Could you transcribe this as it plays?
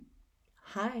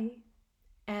Hi,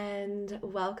 and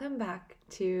welcome back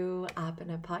to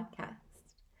Apana Podcast.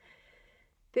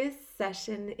 This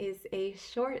session is a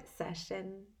short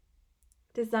session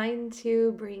designed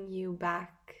to bring you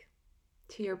back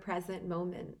to your present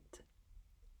moment.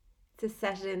 It's a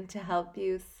session to help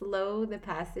you slow the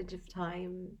passage of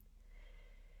time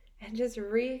and just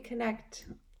reconnect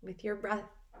with your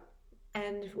breath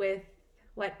and with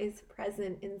what is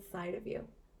present inside of you.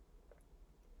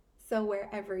 So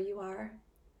wherever you are,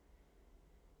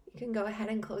 you can go ahead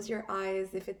and close your eyes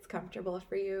if it's comfortable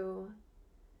for you.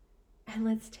 And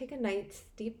let's take a nice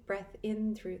deep breath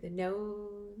in through the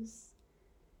nose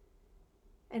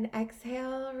and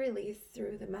exhale, release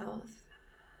through the mouth.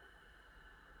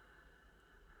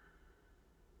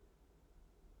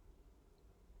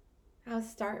 Now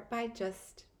start by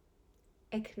just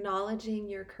acknowledging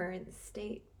your current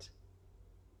state,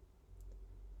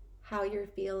 how you're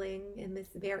feeling in this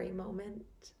very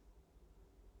moment.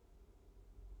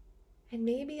 And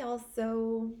maybe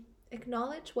also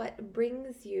acknowledge what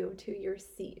brings you to your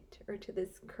seat or to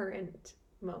this current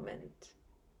moment.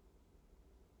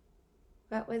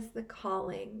 What was the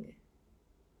calling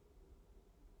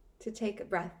to take a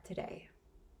breath today?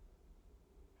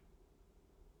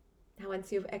 Now,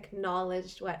 once you've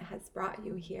acknowledged what has brought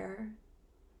you here,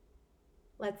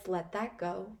 let's let that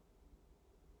go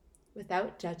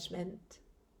without judgment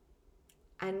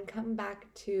and come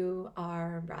back to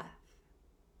our breath.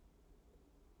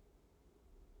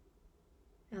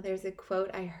 Now, there's a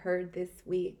quote I heard this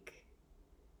week,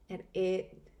 and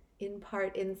it in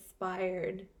part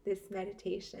inspired this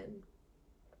meditation.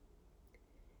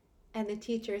 And the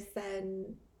teacher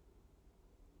said,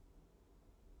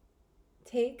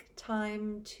 take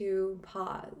time to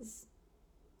pause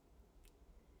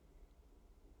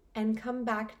and come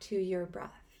back to your breath.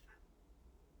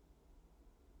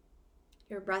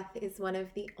 Your breath is one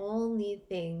of the only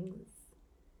things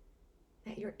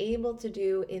that you're able to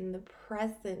do in the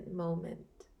present moment,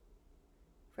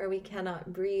 for we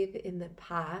cannot breathe in the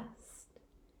past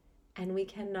and we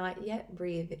cannot yet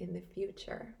breathe in the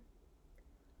future.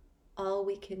 All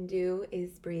we can do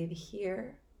is breathe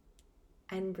here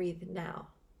and breathe now.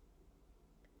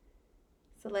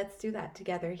 So let's do that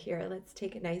together here. Let's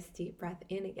take a nice deep breath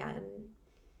in again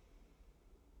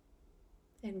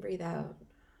and breathe out.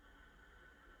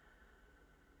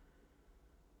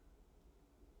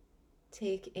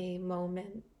 Take a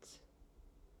moment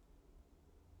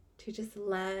to just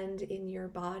land in your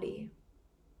body.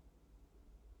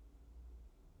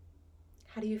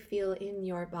 How do you feel in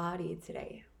your body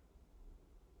today?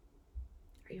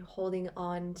 Are you holding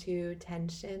on to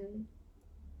tension?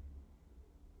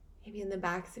 Maybe in the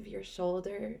backs of your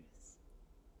shoulders,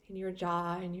 in your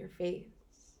jaw, in your face.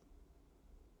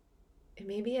 And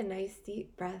maybe a nice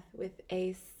deep breath with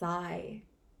a sigh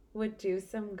would do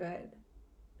some good.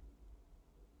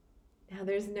 Now,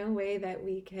 there's no way that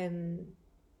we can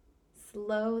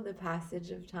slow the passage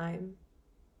of time,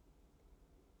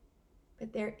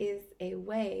 but there is a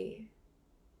way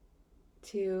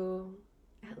to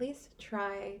at least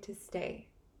try to stay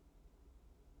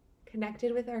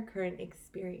connected with our current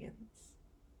experience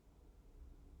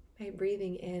by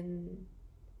breathing in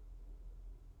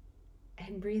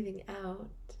and breathing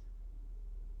out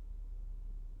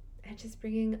and just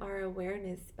bringing our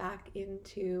awareness back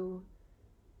into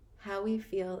how we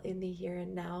feel in the here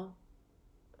and now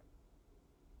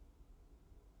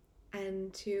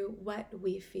and to what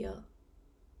we feel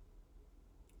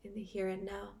in the here and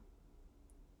now.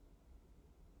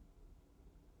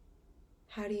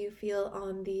 How do you feel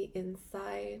on the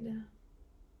inside?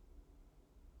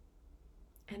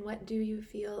 And what do you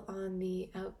feel on the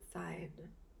outside?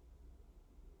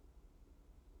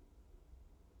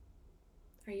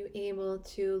 Are you able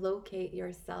to locate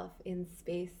yourself in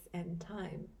space and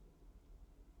time,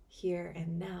 here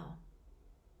and now?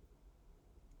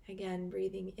 Again,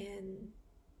 breathing in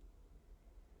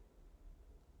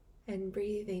and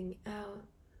breathing out.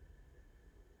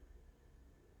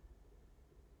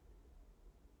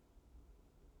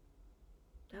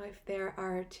 Now, if there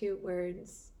are two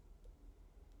words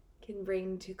can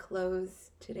bring to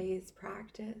close today's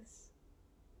practice,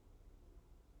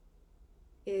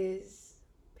 is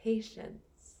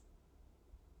patience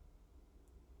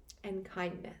and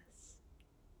kindness.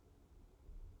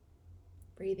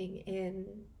 Breathing in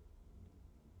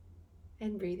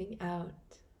and breathing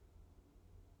out.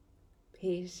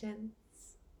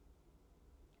 Patience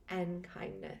and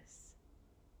kindness.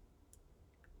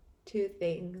 Two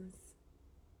things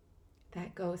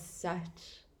that go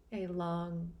such a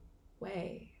long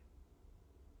way.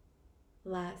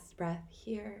 Last breath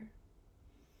here.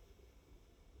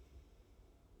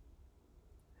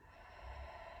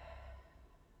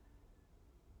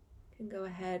 can go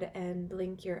ahead and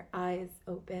blink your eyes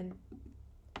open.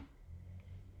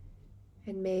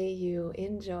 And may you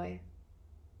enjoy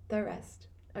the rest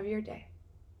of your day.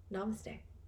 Namaste.